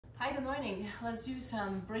Hi, good morning. Let's do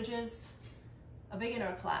some bridges, a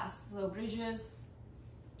beginner class. So bridges,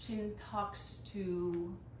 chin tucks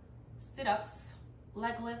to sit-ups,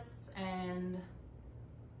 leg lifts, and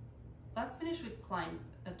let's finish with climb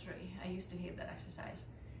a tree. I used to hate that exercise.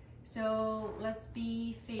 So let's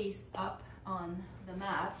be face up on the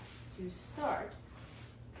mat to start.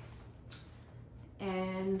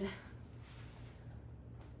 And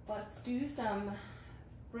let's do some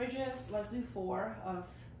bridges. Let's do 4 of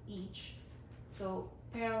each. So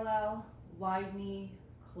parallel, wide knee,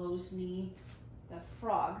 closed knee, the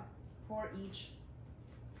frog, 4 each.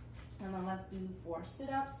 And then let's do 4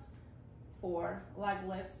 sit-ups, 4 leg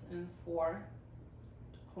lifts, and 4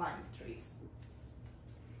 climb trees.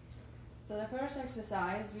 So the first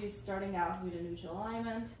exercise, we're starting out with a neutral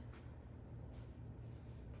alignment.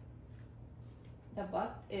 The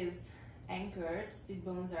butt is anchored, sit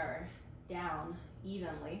bones are down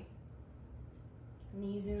evenly.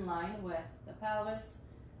 Knees in line with the pelvis,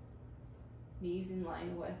 knees in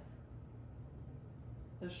line with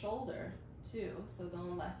the shoulder too, so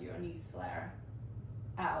don't let your knees flare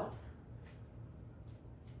out.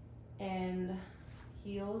 And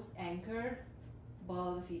heels anchored,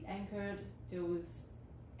 ball of the feet anchored, toes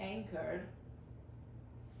anchored.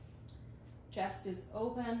 Chest is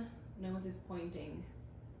open, nose is pointing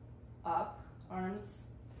up, arms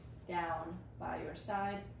down by your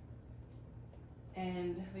side.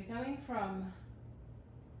 And we're coming from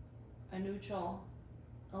a neutral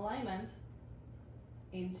alignment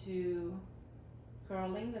into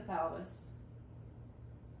curling the pelvis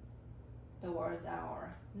towards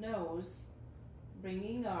our nose,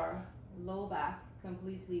 bringing our low back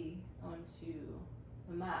completely onto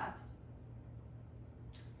the mat,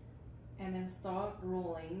 and then start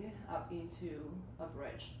rolling up into a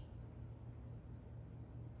bridge.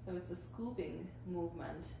 So it's a scooping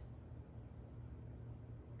movement,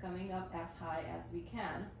 coming up as high as we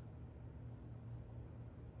can.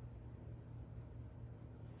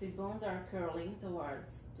 Sit bones are curling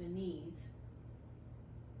towards the knees.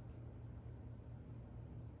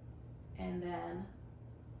 And then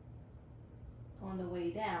on the way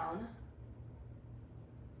down,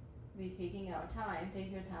 we're taking our time.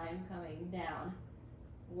 Take your time coming down.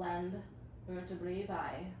 Blend vertebrae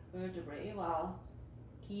by vertebrae while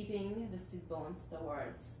keeping the sit bones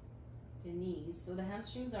towards the knees. So the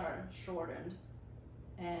hamstrings are shortened,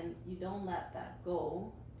 and you don't let that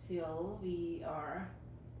go till we are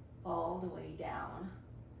all the way down.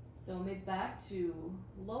 So mid back to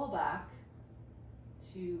low back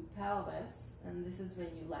to pelvis, and this is when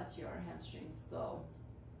you let your hamstrings go.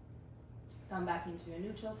 Come back into a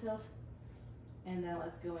neutral tilt, and then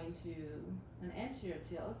let's go into an anterior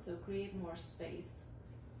tilt, so create more space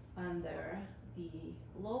under the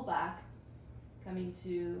low back, coming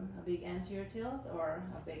to a big anterior tilt or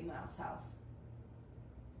a big mouse house.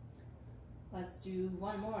 Let's do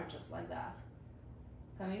one more just like that.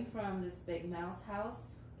 Coming from this big mouse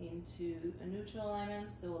house into a neutral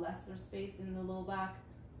alignment, so lesser space in the low back,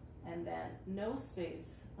 and then no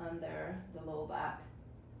space under the low back.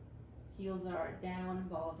 Heels are down,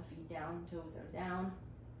 ball of the feet down, toes are down.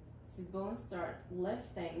 Sit bones start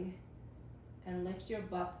lifting, and lift your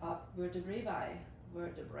butt up vertebrae by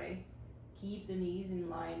vertebrae. Keep the knees in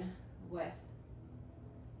line with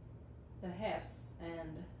the hips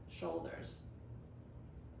and shoulders.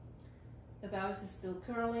 The pelvis is still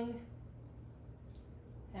curling,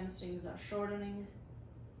 hamstrings are shortening.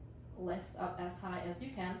 Lift up as high as you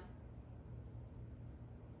can.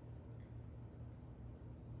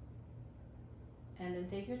 And then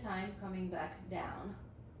take your time coming back down.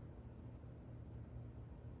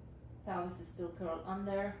 Pelvis is still curled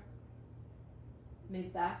under,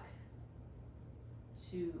 mid back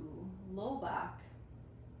to low back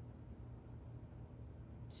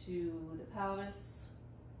to the pelvis,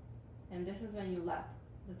 and this is when you let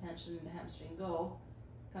the tension in the hamstring go.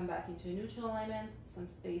 Come back into a neutral alignment, some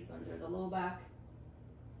space under the low back,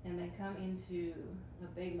 and then come into a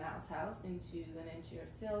big mouse house, into an anterior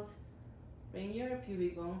tilt. Bring your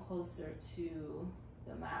pubic bone closer to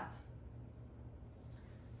the mat.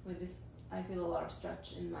 With this, I feel a lot of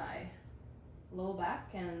stretch in my low back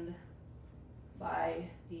and by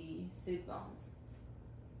the sit bones.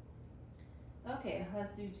 Okay,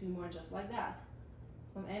 let's do 2 more just like that.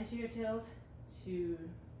 From anterior tilt to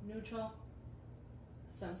neutral,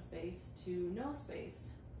 some space to no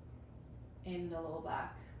space in the low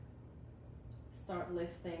back. Start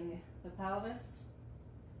lifting the pelvis,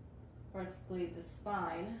 articulate the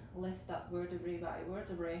spine, lift up vertebrae by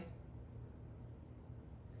vertebrae.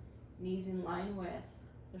 Knees in line with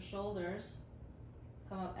the shoulders,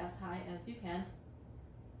 come up as high as you can.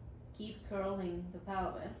 keep curling the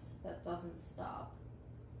pelvis, that doesn't stop.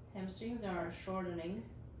 Hamstrings are shortening.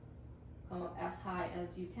 Come up as high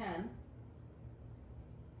as you can.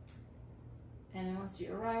 And then once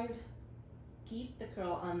you arrive, keep the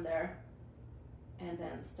curl under and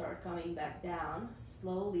then start coming back down,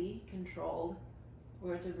 slowly controlled,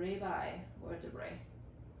 vertebrae by vertebrae.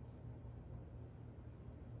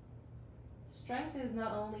 Strength is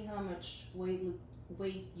not only how much weight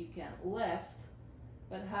you can lift,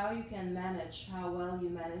 but how you can manage, how well you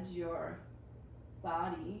manage your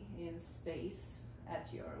body in space at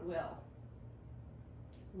your will.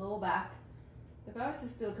 Low back, the pelvis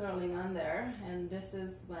is still curling under, and this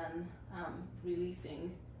is when I'm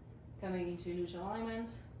releasing, coming into neutral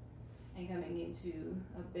alignment and coming into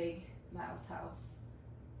a big mouse house,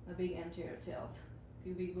 a big anterior tilt.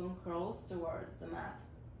 Pubic bone curls towards the mat.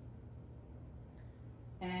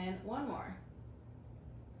 And one more.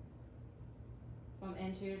 From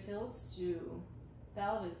anterior tilt to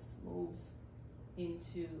pelvis moves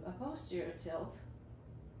into a posterior tilt.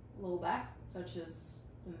 Low back touches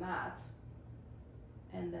the mat,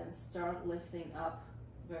 and then start lifting up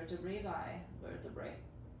vertebrae by vertebrae.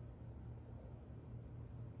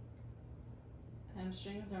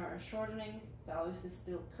 Hamstrings are shortening, pelvis is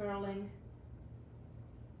still curling.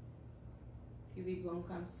 Pubic bone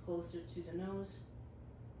comes closer to the nose,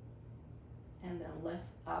 and then lift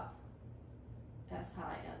up as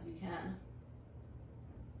high as you can.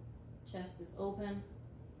 Chest is open,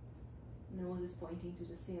 nose is pointing to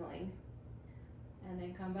the ceiling, and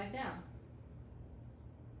then come back down.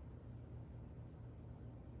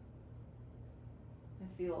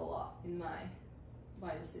 I feel a lot in my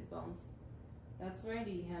biceps bones. That's where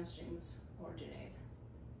the hamstrings originate.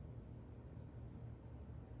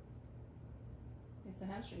 It's a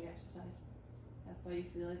hamstring exercise. That's why you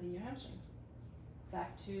feel it in your hamstrings.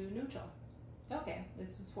 Back to neutral. Okay,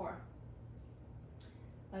 this was 4.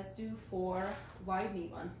 Let's do 4 wide knee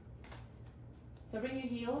one. So bring your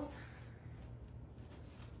heels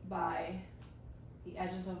by the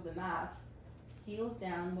edges of the mat, heels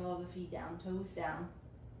down, ball of the feet down, toes down.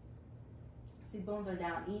 Sit bones are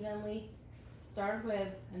down evenly. Start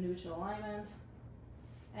with a neutral alignment,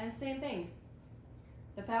 and same thing.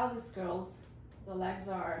 The pelvis curls, the legs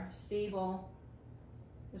are stable,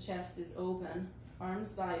 the chest is open,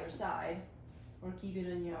 arms by your side, or keep it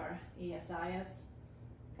in your ASIS.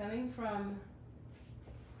 Coming from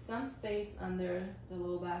some space under the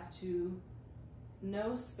low back to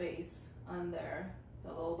no space under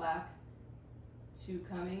the low back, to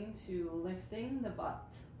coming to lifting the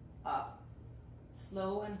butt up.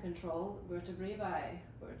 Slow and controlled, vertebrae by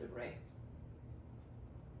vertebrae.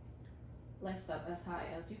 Lift up as high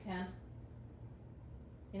as you can.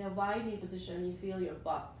 In a wide knee position, you feel your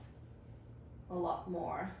butt a lot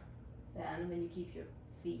more than when you keep your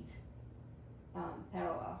feet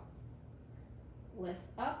parallel. Lift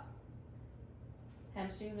up,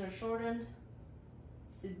 hamstrings are shortened,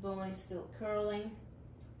 sit bone is still curling,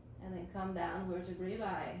 and then come down vertebrae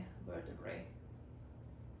by vertebrae.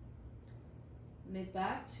 Mid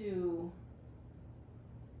back to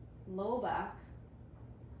low back.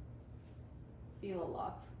 Feel a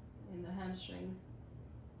lot in the hamstring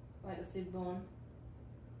by the sit bone.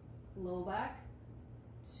 Low back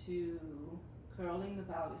to curling the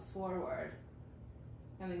pelvis forward,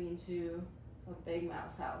 coming into a big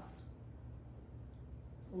mouse house.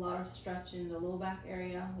 A lot of stretch in the low back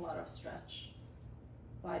area, a lot of stretch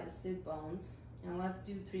by the sit bones. And let's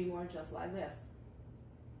do 3 more just like this.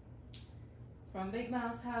 From big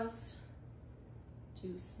mouse house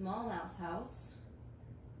to small mouse house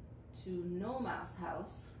to no mouse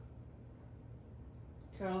house,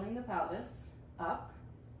 curling the pelvis up,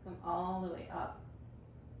 come all the way up.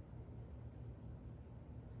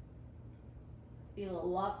 Feel a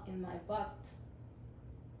lot in my butt.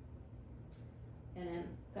 And then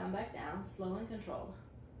come back down, slow and controlled.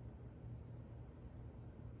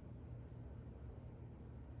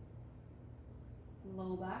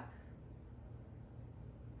 Low back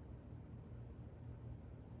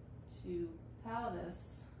to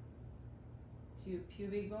pelvis to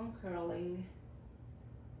pubic bone curling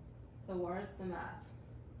towards the mat.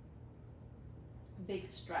 Big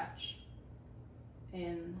stretch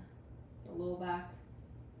in the low back,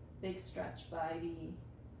 big stretch by the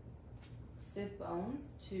sit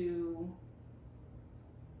bones to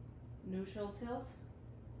neutral tilt,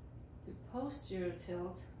 to posterior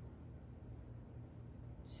tilt,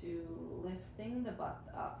 to lifting the butt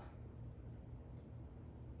up.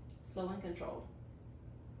 Slow and controlled.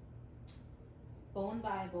 Bone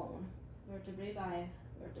by bone, vertebrae by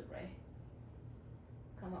vertebrae.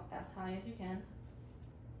 Come up as high as you can.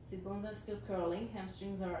 Sit bones are still curling,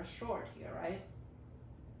 hamstrings are short here, right?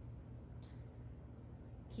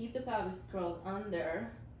 Keep the pelvis curled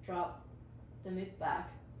under, drop the mid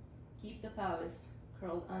back. Keep the pelvis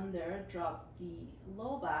curled under, drop the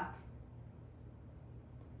low back,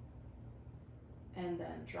 and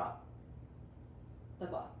then drop the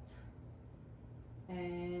butt.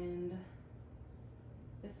 And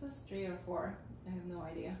this was 3 or 4, I have no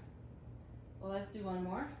idea. Well, let's do one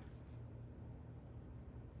more.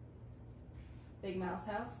 Big mouse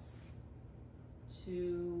house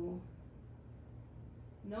to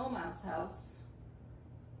no mouse house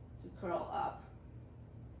to curl up.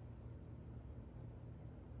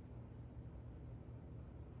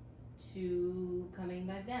 To coming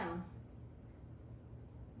back down.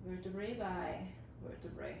 Vertebrae by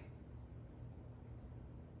vertebrae.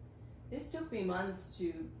 This took me months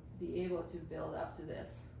to be able to build up to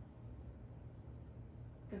this,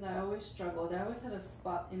 because I always struggled. I always had a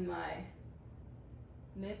spot in my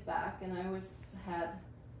mid back, and I always had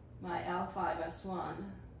my L5S1.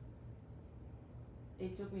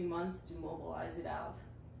 It took me months to mobilize it out.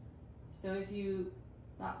 So if you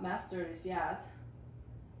not master this yet,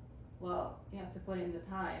 well, you have to put in the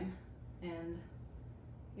time, and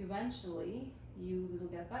eventually you will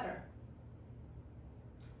get better.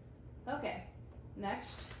 Okay,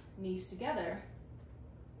 next, knees together,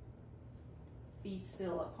 feet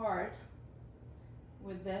still apart.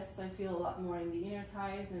 With this, I feel a lot more in the inner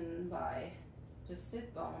thighs and by just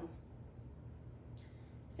sit bones.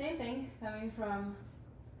 Same thing, coming from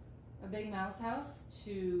a big mouse house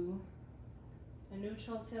to a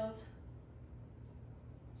neutral tilt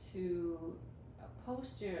to a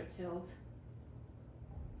posterior tilt.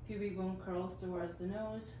 Pubic bone curls towards the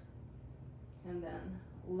nose, and then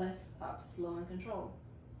lift up, slow and controlled.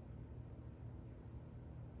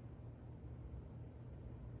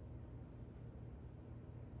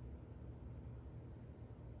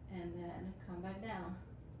 And then come back down.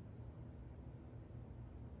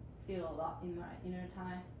 Feel a lot in my inner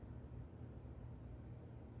thigh.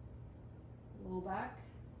 Low back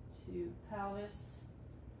to pelvis,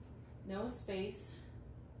 no space,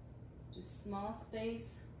 just small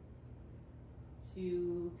space,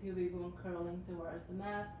 to pubic bone curling towards the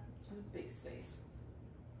mat, to big space.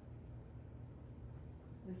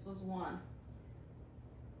 This was 1.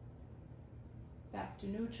 Back to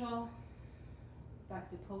neutral, back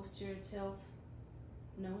to posterior tilt,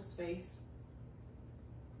 no space.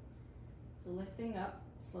 So lifting up,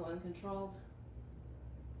 slow and controlled.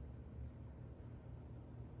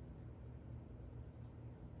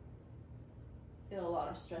 Feel a lot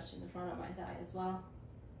of stretch in the front of my thigh as well.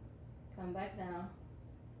 Come back down.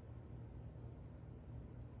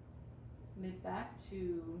 Mid back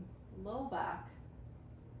to low back,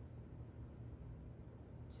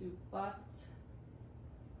 to butt,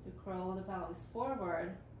 to curl the pelvis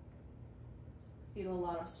forward. Feel a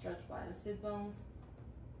lot of stretch by the sit bones.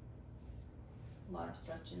 A lot of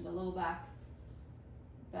stretch in the low back.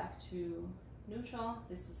 Back to neutral.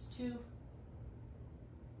 This was 2.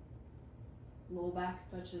 Low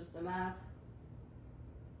back touches the mat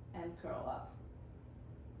and curl up.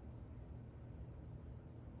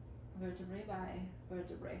 Vertebrae by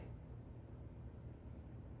vertebrae.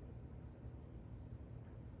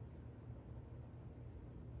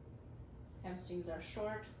 Hamstrings are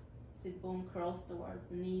short, sit bone curls towards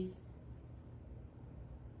the knees.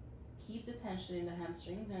 Keep the tension in the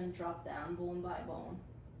hamstrings and drop down bone by bone.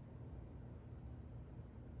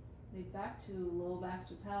 Mid back to low back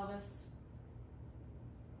to pelvis.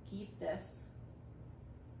 Keep this.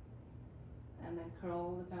 And then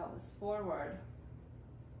curl the pelvis forward.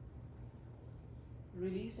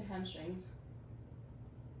 Release the hamstrings.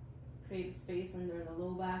 Create space under the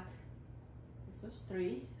low back. This was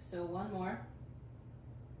 3, so 1 more.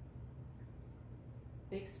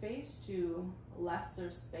 Big space to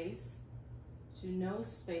lesser space, to no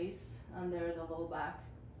space under the low back,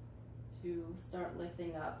 to start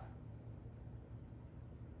lifting up.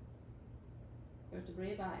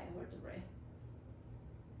 Vertebrae by vertebrae.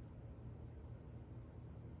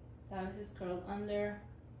 Pelvis is curled under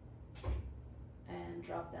and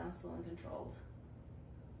drop down slow and controlled.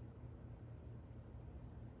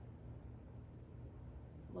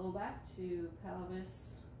 Low back to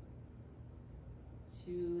pelvis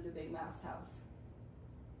to the big mouse house.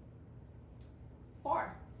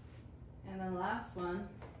 4. And then last one,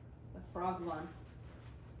 the frog one.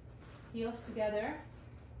 Heels together,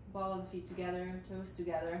 ball of the feet together, toes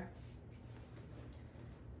together.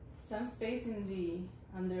 Some space in the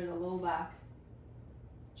under the low back.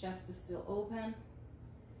 Chest is still open.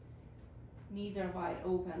 Knees are wide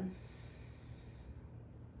open.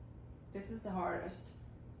 This is the hardest.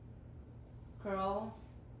 curl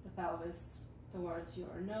the pelvis towards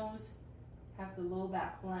your nose. Have the low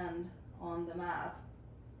back land on the mat.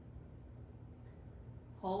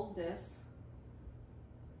 Hold this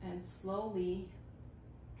and slowly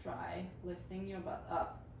try lifting your butt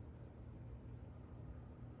up.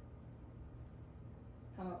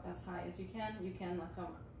 Come up as high as you can. You cannot come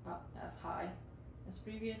up as high as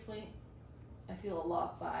previously. I feel a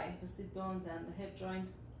lock by the sit bones and the hip joint.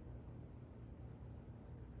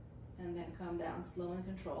 And then come down slow and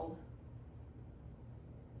controlled.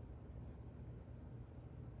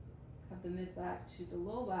 Have the mid back to the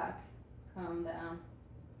low back, come down,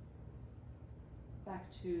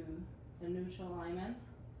 back to the neutral alignment.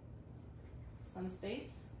 Some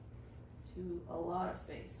space to a lot of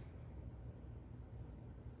space.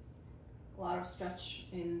 A lot of stretch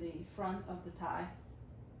in the front of the thigh,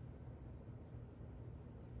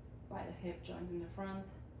 by the hip joint in the front.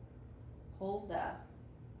 Hold that.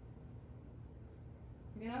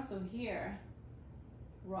 You can also here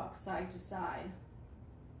rock side to side,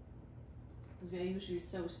 because we are usually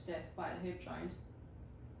so stiff by the hip joint.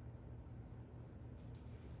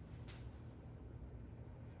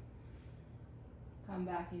 Come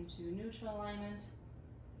back into neutral alignment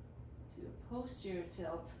to a posterior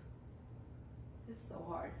tilt. This is so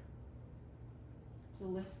hard. To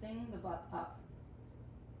lifting the butt up.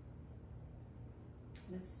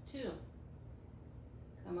 This is 2.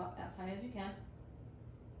 Come up as high as you can.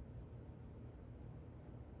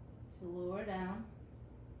 To lower down.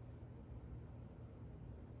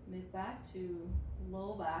 Mid back to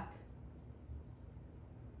low back.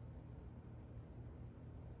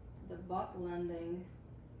 To the butt landing.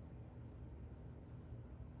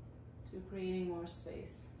 To creating more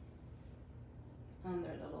space under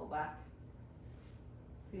the low back.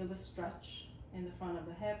 Feel the stretch in the front of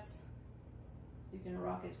the hips. You can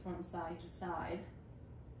rock it from side to side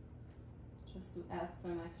just to add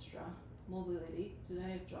some extra mobility to the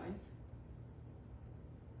hip joints.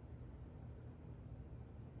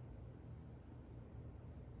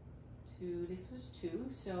 This was 2,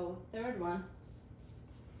 so third one,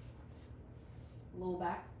 low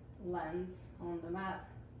back lands on the mat,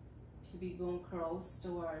 pubic bone curls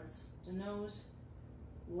towards the nose,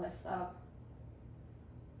 lift up.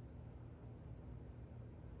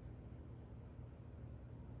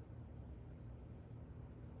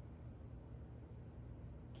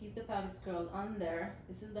 Keep the pelvis curled under,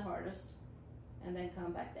 this is the hardest, and then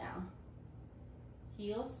come back down.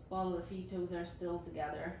 Heels, ball of the feet, toes are still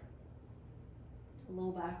together.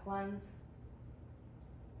 Low back lands,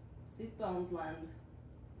 sit bones land.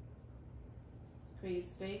 Create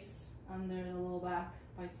space under the low back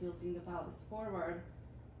by tilting the pelvis forward,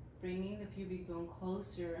 bringing the pubic bone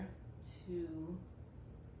closer to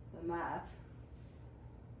the mat.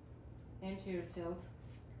 Anterior tilt,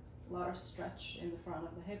 a lot of stretch in the front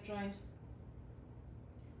of the hip joint.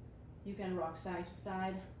 You can rock side to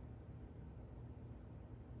side.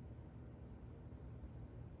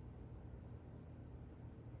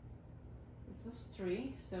 This was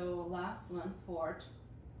 3, so last one, 4th.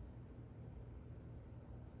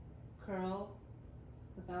 Curl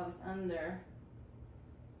the pelvis under,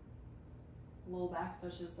 low back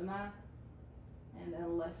touches the mat, and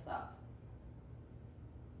then lift up.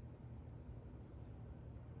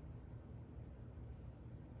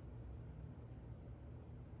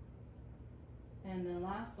 And then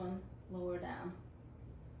last one, lower down.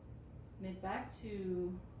 Mid back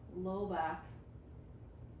to low back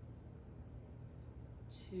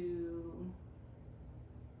to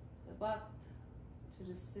the butt, to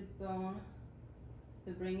the sit bone,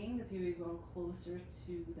 to bringing the pubic bone closer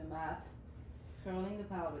to the mat, curling the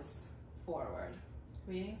pelvis forward,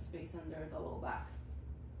 creating space under the low back.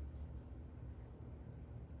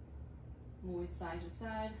 Move it side to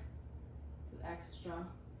side to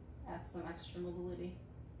add some extra mobility.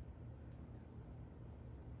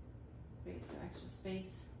 Create some extra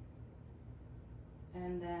space.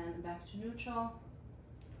 And then back to neutral.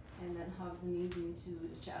 And then hug the knees into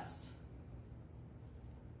the chest.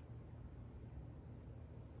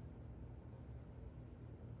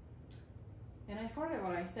 And I forget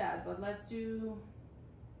what I said, but let's do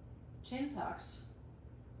chin tucks.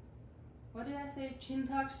 What did I say? Chin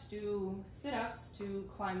tucks to sit-ups to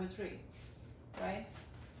climb a tree, right?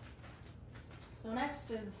 So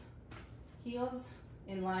next is heels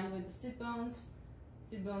in line with the sit bones.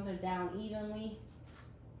 Sit bones are down evenly.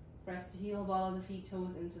 Press the heel, ball of the feet,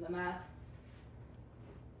 toes into the mat.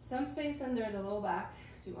 Some space under the low back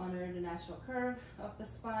to honor the natural curve of the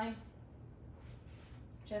spine.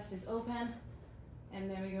 Chest is open, and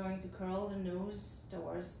then we're going to curl the nose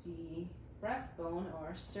towards the breastbone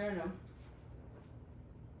or sternum.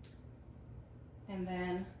 And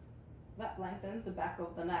then that lengthens the back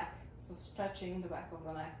of the neck. So stretching the back of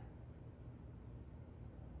the neck.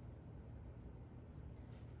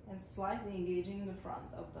 And slightly engaging the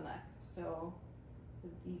front of the neck. So the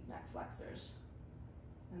deep neck flexors.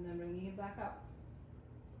 And then bringing it back up.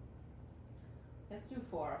 Let's do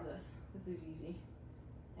 4 of this. This is easy.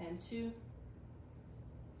 And 2.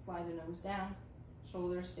 Slide the nose down.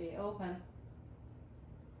 Shoulders stay open.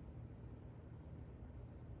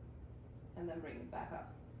 And then bring it back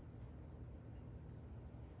up.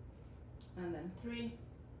 And then 3.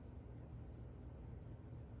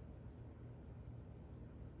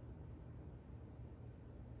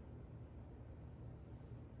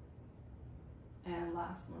 And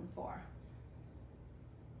last one, 4.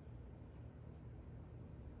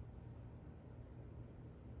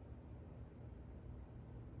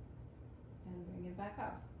 And bring it back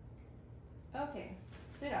up. Okay,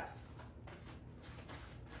 sit-ups.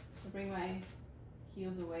 I bring my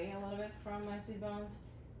heels away a little bit from my sit bones,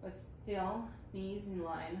 but still knees in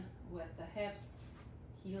line with the hips,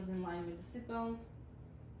 heels in line with the sit bones.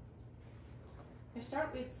 I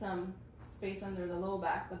start with some space under the low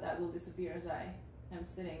back, but that will disappear as I am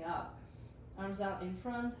sitting up. Arms out in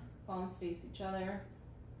front, palms face each other,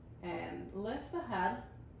 and lift the head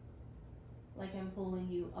like I'm pulling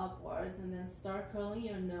you upwards, and then start curling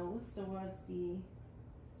your nose towards the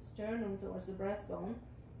sternum, towards the breastbone,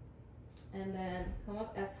 and then come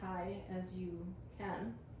up as high as you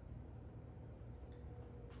can.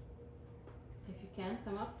 If you can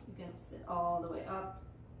come up, you can sit all the way up,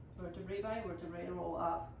 vertebrae by vertebrae, roll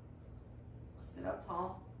up, sit up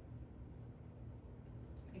tall.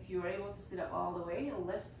 If you are able to sit up all the way,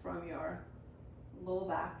 lift from your low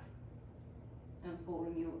back and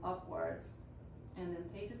pulling you upwards, and then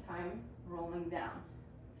take the time rolling down.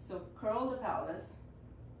 So curl the pelvis.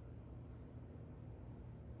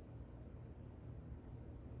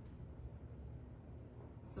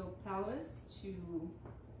 So pelvis to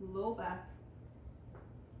low back,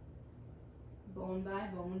 bone by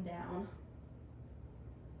bone down,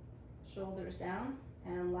 shoulders down,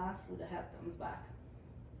 and lastly the head comes back.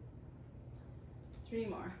 3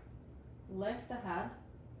 more. Lift the head,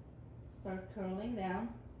 start curling down,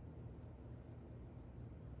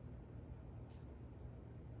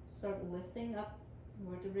 start lifting up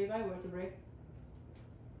vertebrae by vertebrae.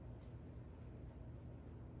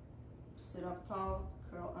 Sit up tall,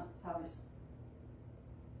 curl up pelvis.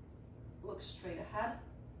 Look straight ahead.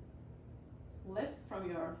 Lift from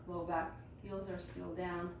your low back, heels are still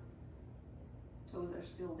down, toes are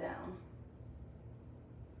still down.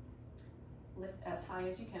 Lift as high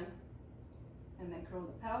as you can, and then curl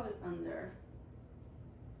the pelvis under,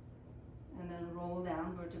 and then roll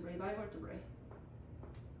down vertebrae by vertebrae.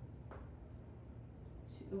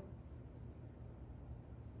 2.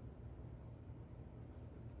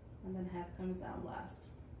 And then head comes down last.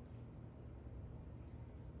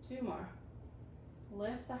 2 more.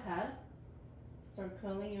 Lift the head, start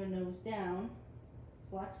curling your nose down,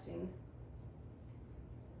 flexing.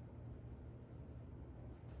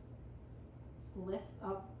 Lift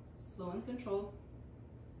up, slow and controlled.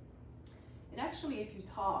 And actually, if you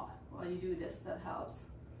talk while you do this, that helps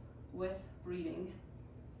with breathing.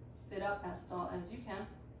 Sit up as tall as you can.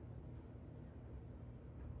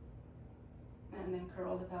 And then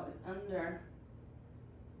curl the pelvis under.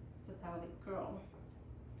 It's a pelvic curl.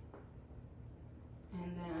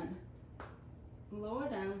 And then lower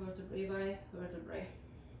down vertebrae by vertebrae.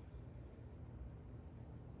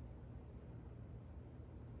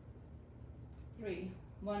 3.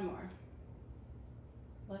 1 more.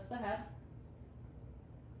 Lift the head.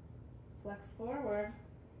 Flex forward.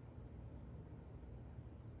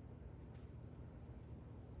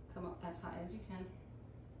 Come up as high as you can.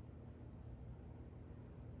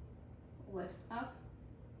 Lift up.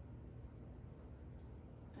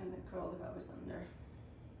 And then curl the pelvis under.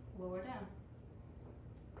 Lower down.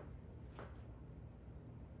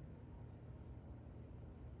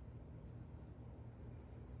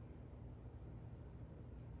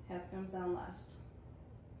 Head comes down last.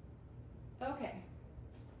 Okay.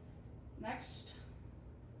 Next,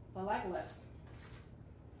 the leg lifts.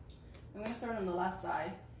 I'm going to start on the left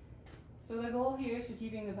side. So the goal here is to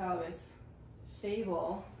keeping the pelvis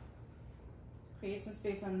stable. Create some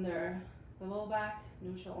space under the low back,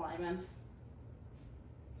 neutral alignment.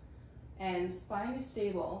 And spine is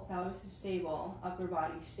stable, pelvis is stable, upper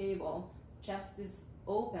body is stable, chest is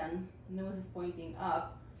open, nose is pointing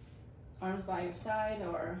up, arms by your side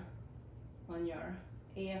or on your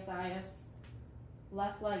ASIS.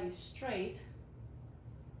 Left leg is straight,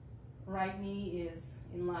 right knee is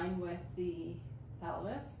in line with the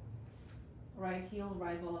pelvis, right heel,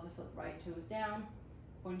 right ball of the foot, right toes down.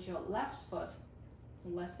 Point your left foot,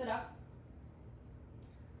 lift it up.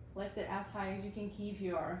 Lift it as high as you can, keep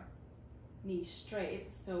your knees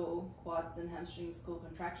straight, so quads and hamstrings go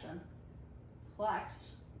contraction.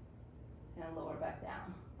 Flex, and lower back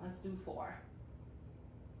down. Let's do 4.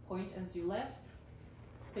 Point as you lift,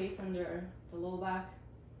 space under the low back.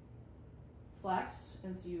 Flex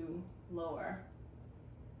as you lower.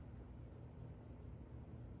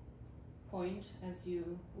 Point as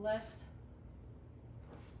you lift.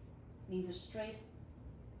 Knees are straight.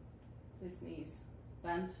 This knees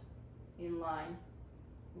bent, in line,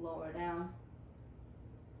 lower down.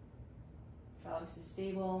 Pelvis is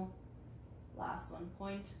stable. Last one,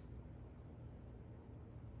 point.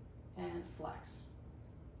 And flex.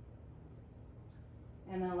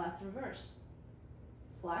 And then let's reverse.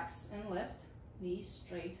 Flex and lift, knees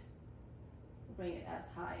straight. Bring it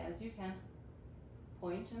as high as you can.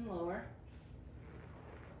 Point and lower.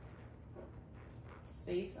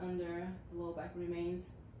 Space under the low back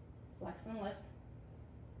remains. Flex and lift.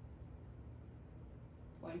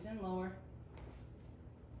 Point and lower.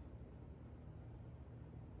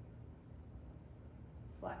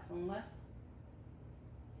 Flex and lift.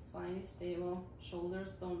 Spine is stable.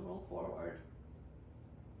 Shoulders don't roll forward.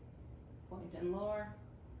 Point and lower.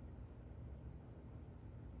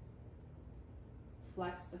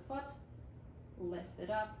 Flex the foot. Lift it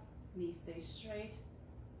up. Knee stays straight.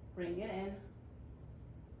 Bring it in.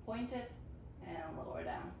 Point it and lower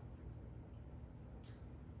down.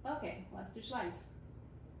 Okay, let's switch legs.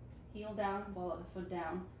 Heel down, ball of the foot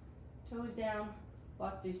down, toes down,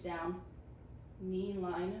 butt is down, knee in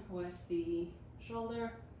line with the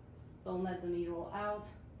shoulder. Don't let the knee roll out.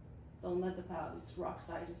 Don't let the pelvis rock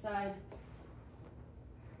side to side.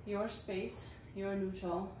 Your space, your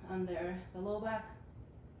neutral under the low back.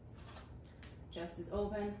 Chest is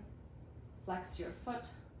open. Flex your foot,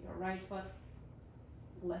 your right foot.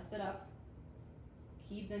 Lift it up.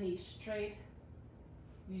 Keep the knee straight.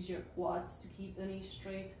 Use your quads to keep the knee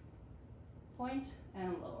straight. Point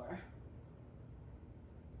and lower.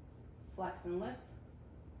 Flex and lift.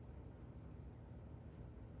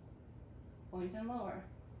 Point and lower.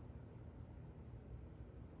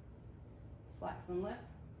 Flex and lift.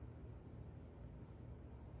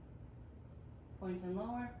 Point and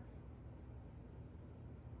lower.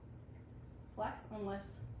 Flex and lift.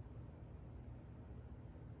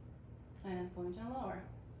 And point and lower.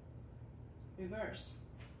 Reverse.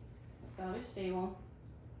 Pelvis stable.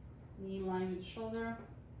 Knee in line with the shoulder.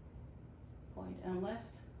 Point and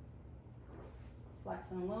lift.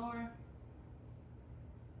 Flex and lower.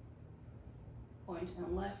 Point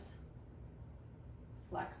and lift.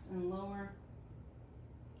 Flex and lower.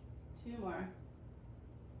 2 more.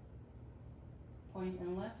 Point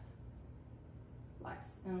and lift.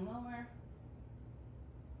 Flex and lower.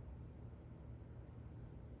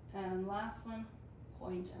 And last one,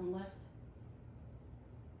 point and lift.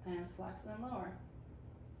 And flex and lower.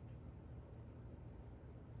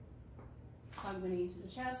 Hug the knee to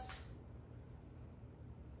the chest.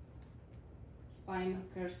 Spine,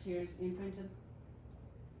 of course, here is imprinted.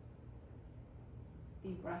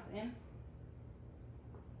 Deep breath in.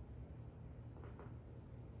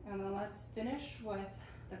 And then let's finish with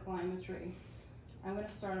the climb a tree. I'm going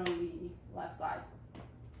to start on the left side.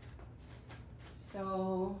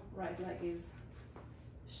 So right leg is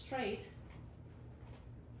straight.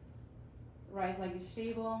 Right leg is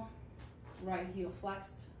stable. Right heel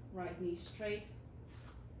flexed. Right knee straight.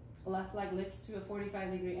 Left leg lifts to a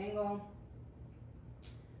 45-degree angle.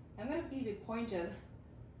 I'm going to keep it pointed,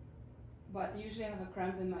 but usually I have a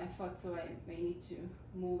cramp in my foot, so I may need to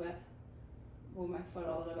move my foot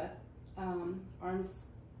a little bit. Arms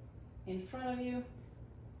in front of you.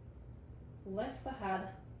 Lift the head.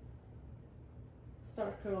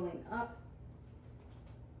 Start curling up.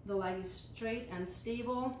 The leg is straight and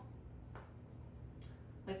stable.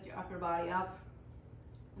 Lift your upper body up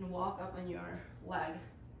and walk up on your leg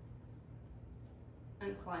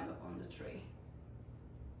and climb up on the tree.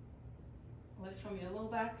 Lift from your low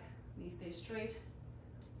back, knees stay straight,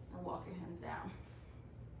 and walk your hands down.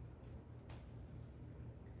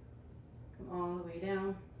 Come all the way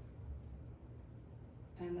down.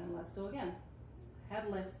 And then let's go again.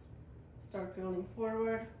 Head lifts, start curling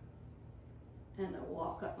forward, and a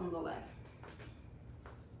walk up on the leg.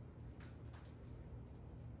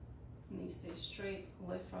 Knees stay straight,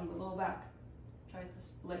 lift from the low back. Try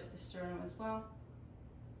to lift the sternum as well,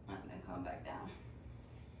 and then come back down.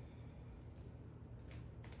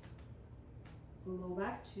 Low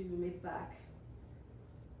back to mid back,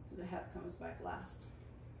 so the head comes back last.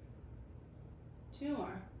 2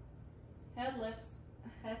 more. Head lifts,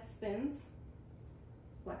 head spins,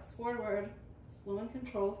 Flex forward, slow and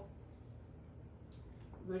controlled.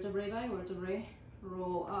 Vertebrae by vertebrae,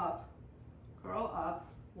 roll up, curl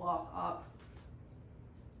up, walk up.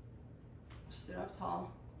 Sit up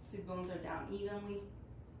tall, sit bones are down evenly.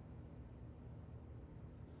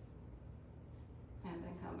 And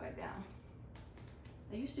then come back down.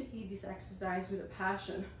 I used to hate this exercise with a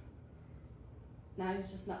passion. Now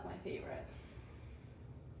it's just not my favorite.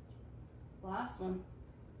 Last one.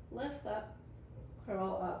 Lift up,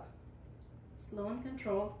 curl up. Slow and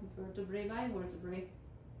controlled, vertebrae by vertebrae.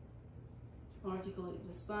 Articulate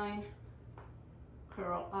the spine.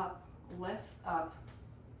 Curl up, lift up,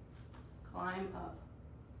 climb up.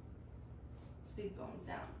 Sit bones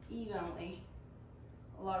down evenly.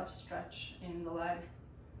 A lot of stretch in the leg.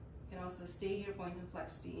 You can also stay here, point and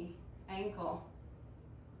flex the ankle,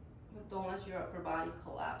 but don't let your upper body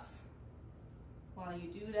collapse. While you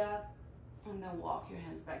do that, and then walk your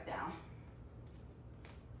hands back down.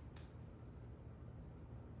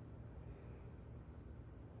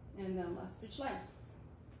 And then let's switch legs.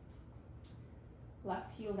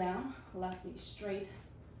 Left heel down, left knee straight,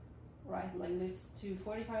 right leg lifts to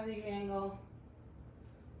 45-degree angle.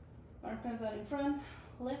 Arm comes out in front,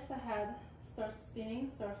 lift the head, start spinning,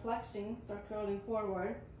 start flexing, start curling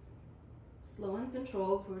forward. Slow and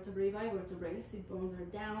controlled, vertebrae by vertebrae, sit bones are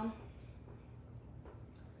down.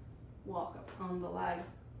 Walk up on the leg.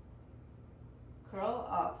 Curl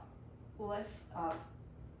up, lift up.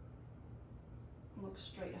 Look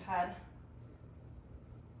straight ahead.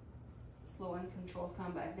 Slow and controlled,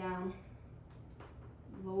 come back down.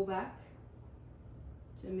 Low back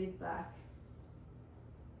to mid back.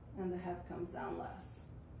 And the head comes down less.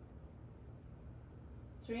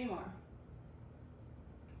 3 more.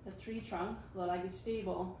 The tree trunk, the leg is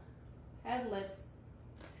stable. Head lifts,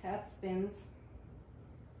 head spins.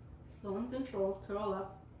 Slow and controlled, curl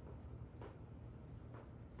up.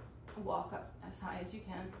 Walk up as high as you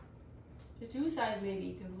can. The two sides may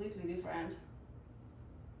be completely different.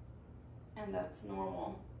 And that's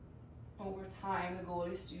normal. Over time, the goal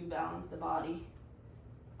is to balance the body,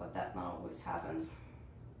 but that not always happens.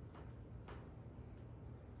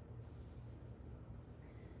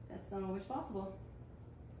 That's not always possible.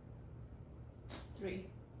 3.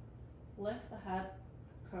 Lift the head,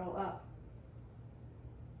 curl up.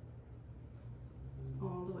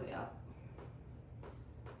 All the way up.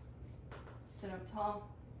 Sit up tall.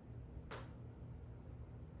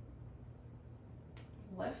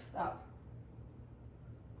 Lift up.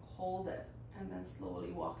 Hold it, and then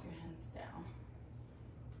slowly walk your hands down.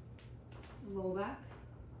 Low back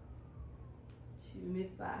to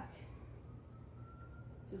mid back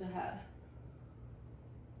to the head.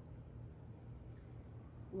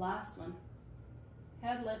 Last one.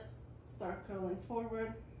 Head lifts, start curling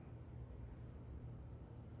forward.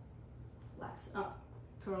 Flex up,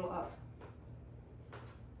 curl up.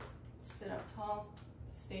 Sit up tall,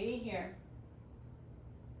 stay here.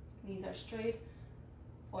 Knees are straight.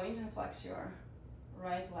 Point and flex your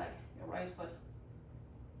right leg, your right foot.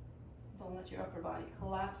 Don't let your upper body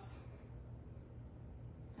collapse.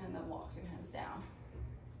 And then walk your hands down.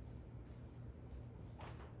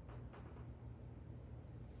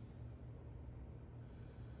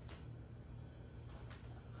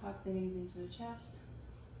 Hug the knees into the chest.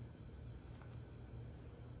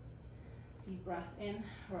 Deep breath in,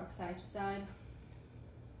 rock side to side.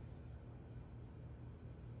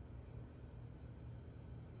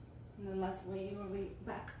 And then let's weigh your weight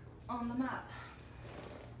back on the mat.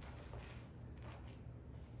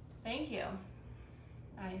 Thank you.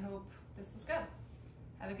 I hope this was good.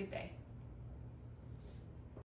 Have a good day.